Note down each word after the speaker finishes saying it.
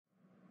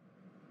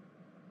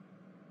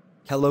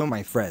Hello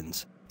my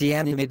friends, the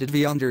animated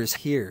Vyonder is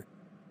here.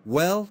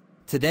 Well,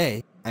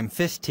 today, I'm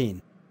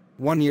 15.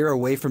 1 year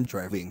away from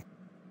driving.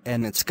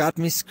 And it's got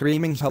me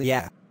screaming hell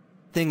yeah.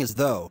 Thing is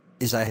though,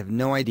 is I have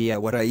no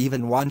idea what I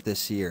even want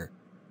this year.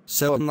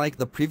 So unlike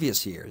the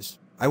previous years,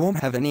 I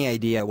won't have any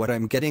idea what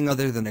I'm getting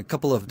other than a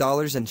couple of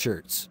dollars and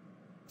shirts.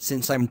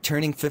 Since I'm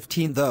turning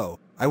 15 though,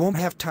 I won't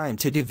have time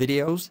to do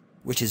videos,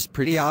 which is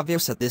pretty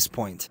obvious at this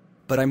point.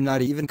 But I'm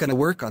not even gonna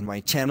work on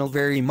my channel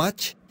very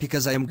much,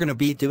 because I am gonna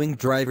be doing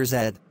driver's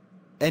ed.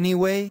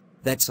 Anyway,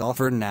 that's all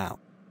for now.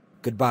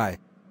 Goodbye.